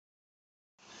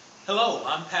Hello,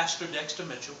 I'm Pastor Dexter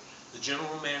Mitchell, the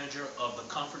General Manager of the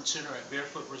Conference Center at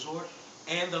Barefoot Resort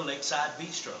and the Lakeside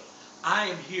Bistro. I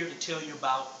am here to tell you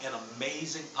about an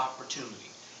amazing opportunity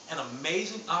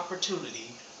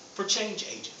for change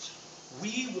agents.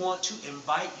 We want to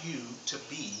invite you to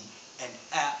be an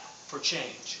app for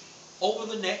change. Over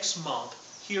the next month,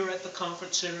 here at the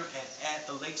Conference Center and at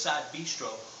the Lakeside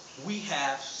Bistro, we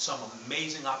have some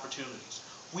amazing opportunities.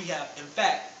 We have, in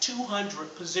fact,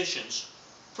 200 positions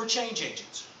for change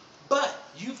agents. But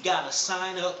you've got to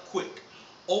sign up quick.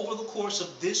 Over the course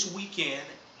of this weekend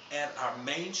at our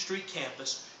Main Street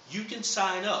campus, you can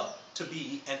sign up to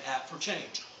be an App for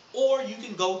Change. Or you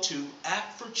can go to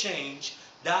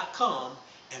appforchange.com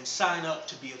and sign up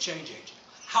to be a change agent.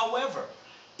 However,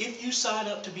 if you sign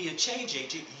up to be a change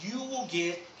agent, you will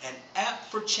get an App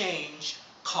for Change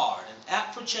card. An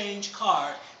App for Change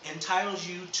card entitles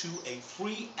you to a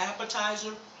free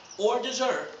appetizer or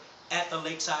dessert at the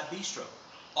Lakeside Bistro.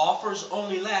 Offers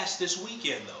only last this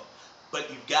weekend though, but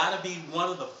you've got to be one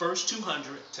of the first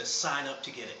 200 to sign up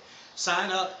to get it.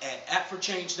 Sign up at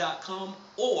appforchange.com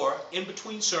or in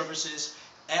between services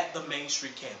at the Main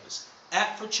Street campus.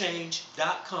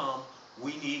 Appforchange.com.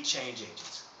 We need change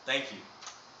agents. Thank you.